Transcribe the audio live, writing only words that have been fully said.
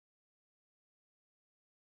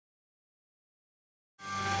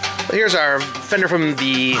Here's our fender from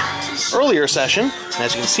the earlier session. And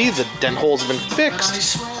as you can see, the dent holes have been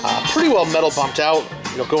fixed. Pretty well metal bumped out.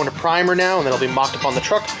 It'll go into primer now, and then it'll be mocked up on the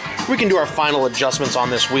truck. We can do our final adjustments on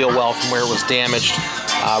this wheel well from where it was damaged.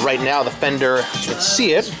 Right now, the fender, you can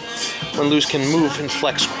see it, when loose, can move and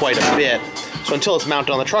flex quite a bit. So until it's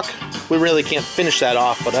mounted on the truck, we really can't finish that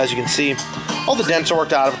off. But as you can see, all the dents are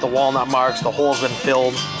worked out of it, the walnut marks, the holes have been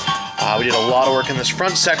filled. We did a lot of work in this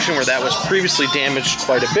front section where that was previously damaged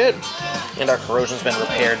quite a bit, and our corrosion's been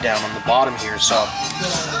repaired down on the bottom here. So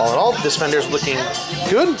all in all, this fender's looking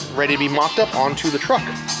good, ready to be mocked up onto the truck.